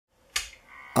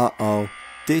Uh-oh,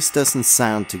 this doesn't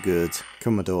sound too good.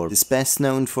 Commodore is best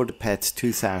known for the PET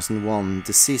 2001,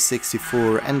 the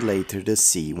C64 and later the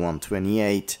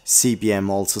C128. CBM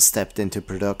also stepped into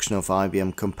production of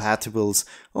IBM compatibles,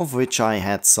 of which I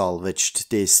had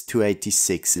salvaged this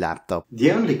 286 laptop.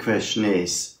 The only question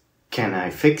is, can I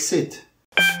fix it?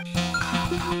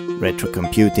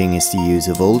 Retrocomputing is the use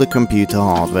of older computer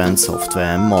hardware and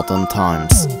software in modern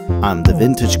times. I'm the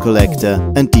vintage collector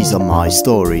and these are my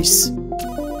stories.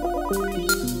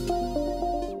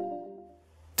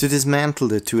 To dismantle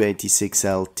the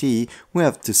 286-LT, we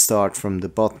have to start from the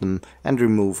bottom and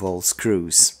remove all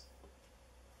screws.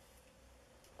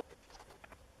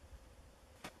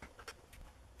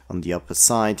 On the upper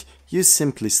side, you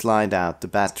simply slide out the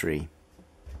battery.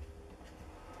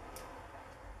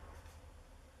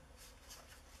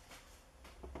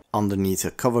 Underneath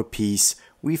a cover piece,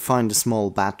 we find a small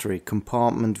battery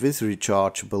compartment with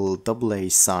rechargeable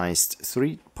AA-sized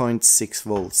 3.6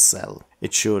 volt cell.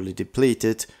 It's surely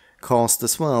depleted, caused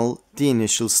as well the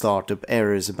initial startup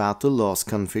errors about the lost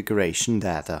configuration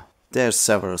data. There are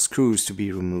several screws to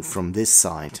be removed from this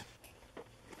side.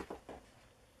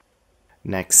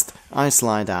 Next, I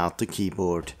slide out the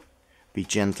keyboard. Be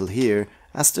gentle here,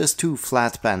 as there's two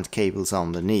flat band cables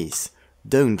underneath.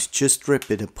 Don't just rip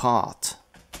it apart.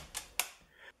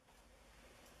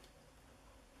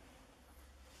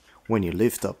 When you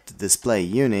lift up the display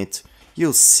unit,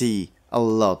 you'll see a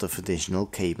lot of additional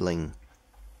cabling.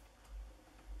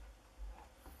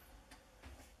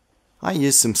 I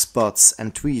use some spots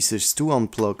and tweezers to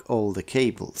unplug all the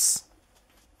cables.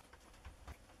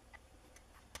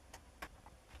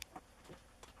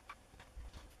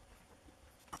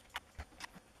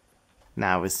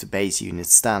 Now with the base unit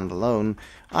standalone,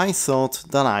 I thought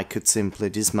that I could simply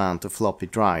dismount the floppy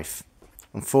drive.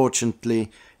 Unfortunately,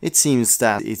 it seems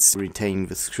that it's retained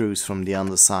with screws from the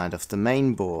underside of the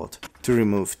main board. To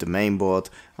remove the main board,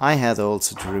 I had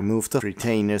also to remove the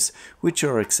retainers, which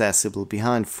are accessible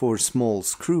behind 4 small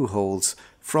screw holes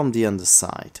from the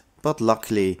underside. But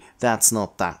luckily, that's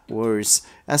not that worse,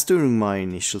 as during my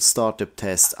initial startup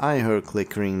test I heard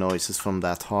clickering noises from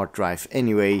that hard drive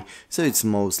anyway, so it's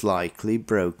most likely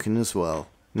broken as well.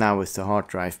 Now with the hard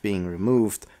drive being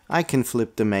removed, I can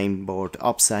flip the main board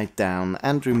upside down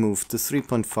and remove the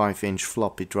 3.5-inch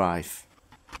floppy drive.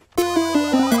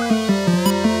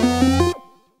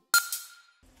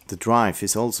 The drive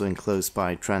is also enclosed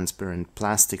by a transparent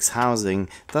plastics housing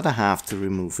that I have to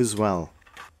remove as well.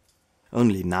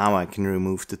 Only now I can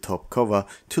remove the top cover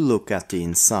to look at the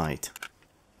inside.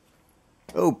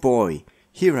 Oh boy,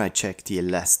 here I check the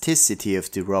elasticity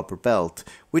of the rubber belt,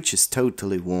 which is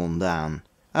totally worn down.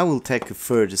 I will take a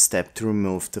further step to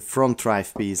remove the front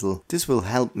drive bezel. This will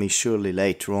help me surely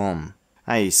later on.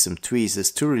 I use some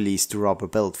tweezers to release the rubber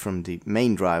belt from the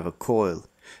main driver coil.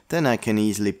 Then I can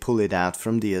easily pull it out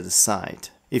from the other side.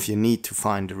 If you need to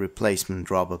find a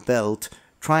replacement rubber belt,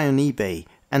 try on eBay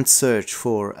and search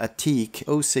for a TEAC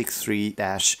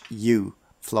FD-334HF-063-U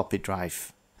floppy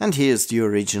drive. And here's the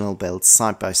original belt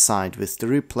side by side with the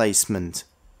replacement.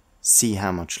 See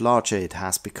how much larger it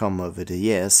has become over the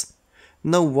years.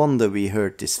 No wonder we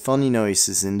heard these funny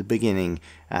noises in the beginning,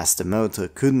 as the motor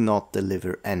could not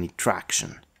deliver any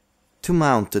traction. To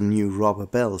mount the new rubber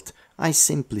belt, I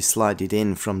simply slide it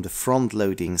in from the front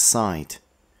loading side.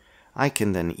 I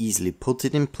can then easily put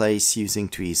it in place using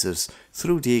tweezers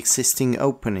through the existing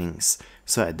openings,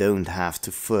 so I don't have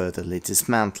to furtherly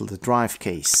dismantle the drive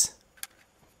case.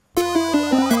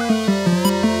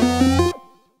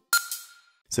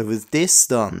 So with this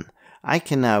done, I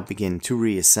can now begin to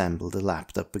reassemble the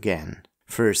laptop again.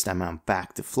 First I mount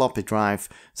back the floppy drive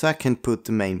so I can put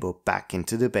the mainboard back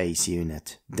into the base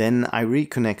unit. Then I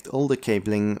reconnect all the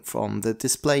cabling from the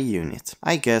display unit.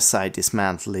 I guess I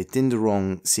dismantled it in the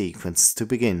wrong sequence to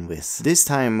begin with. This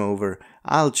time over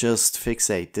I'll just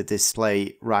fixate the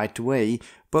display right away,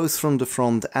 both from the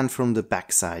front and from the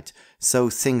back side, so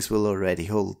things will already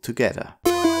hold together.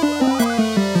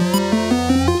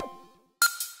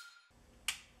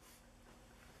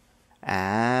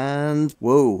 And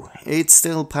whoa, it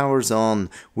still powers on,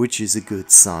 which is a good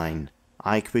sign.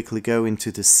 I quickly go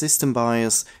into the system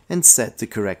BIOS and set the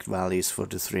correct values for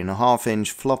the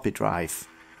 3.5-inch floppy drive.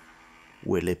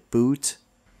 Will it boot?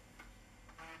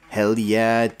 Hell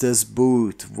yeah, it does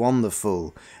boot,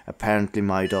 wonderful. Apparently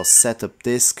my DOS setup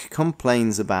disk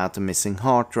complains about the missing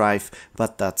hard drive,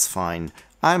 but that's fine.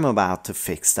 I'm about to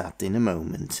fix that in a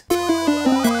moment.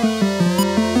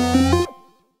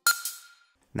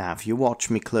 Now if you watch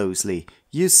me closely,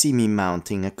 you see me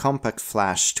mounting a Compact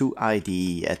Flash to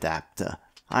IDE adapter.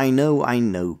 I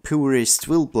know, purists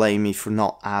will blame me for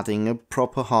not adding a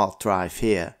proper hard drive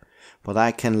here. but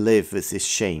I can live with this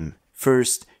shame.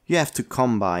 First, you have to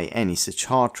come by any such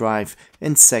hard drive,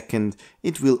 and second,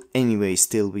 it will anyway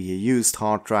still be a used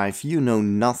hard drive, you know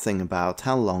nothing about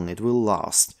how long it will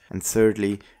last. And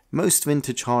thirdly, most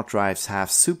vintage hard drives have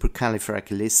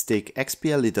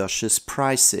supercalifragilisticexpialidocious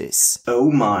prices.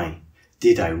 Oh my,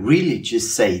 did I really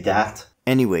just say that?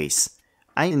 Anyways,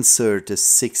 I insert a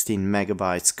 16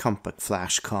 MB compact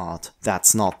flash card.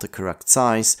 That's not the correct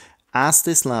size, as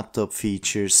this laptop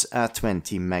features a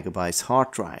 20 MB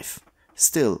hard drive.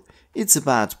 Still, it's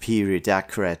about period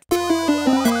accurate.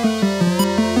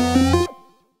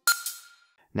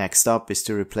 Next up is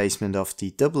the replacement of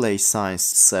the AA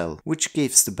sized cell, which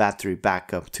gives the battery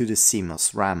backup to the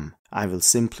CMOS RAM. I will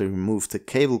simply remove the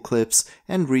cable clips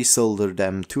and resolder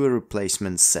them to a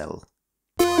replacement cell.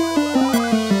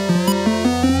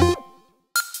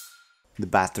 The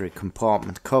battery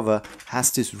compartment cover has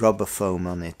this rubber foam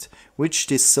on it, which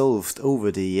dissolved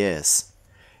over the years.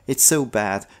 It's so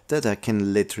bad that I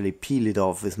can literally peel it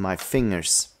off with my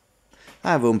fingers.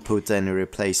 I won't put any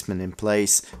replacement in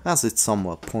place as it's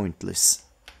somewhat pointless.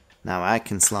 Now I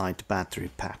can slide the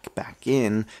battery pack back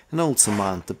in and also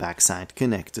mount the backside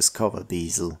connector's cover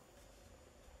bezel.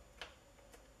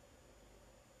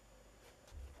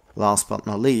 Last but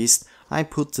not least, I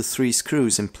put the 3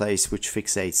 screws in place which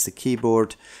fixates the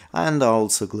keyboard, and I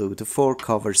also glue the 4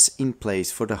 covers in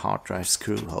place for the hard drive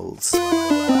screw holes.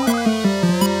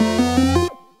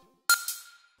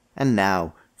 And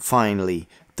now, finally,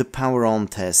 the power on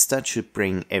test that should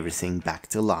bring everything back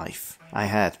to life. I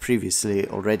had previously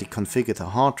already configured the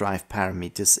hard drive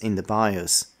parameters in the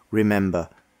BIOS. Remember,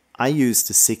 I used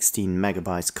the 16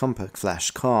 MB compact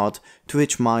flash card, to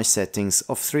which my settings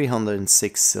of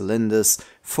 306 cylinders,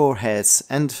 4 heads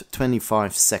and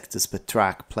 25 sectors per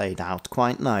track played out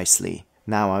quite nicely.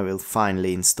 Now I will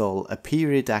finally install a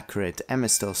period accurate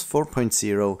MS-DOS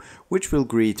 4.0, which will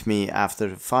greet me after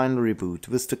the final reboot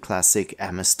with the classic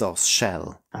MS-DOS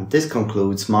shell. And this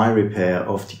concludes my repair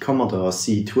of the Commodore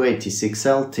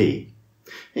C286-LT.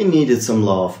 It needed some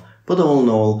love, but all in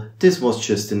all, this was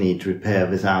just a neat repair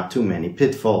without too many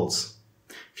pitfalls.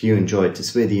 If you enjoyed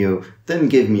this video, then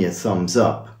give me a thumbs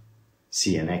up.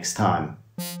 See you next time.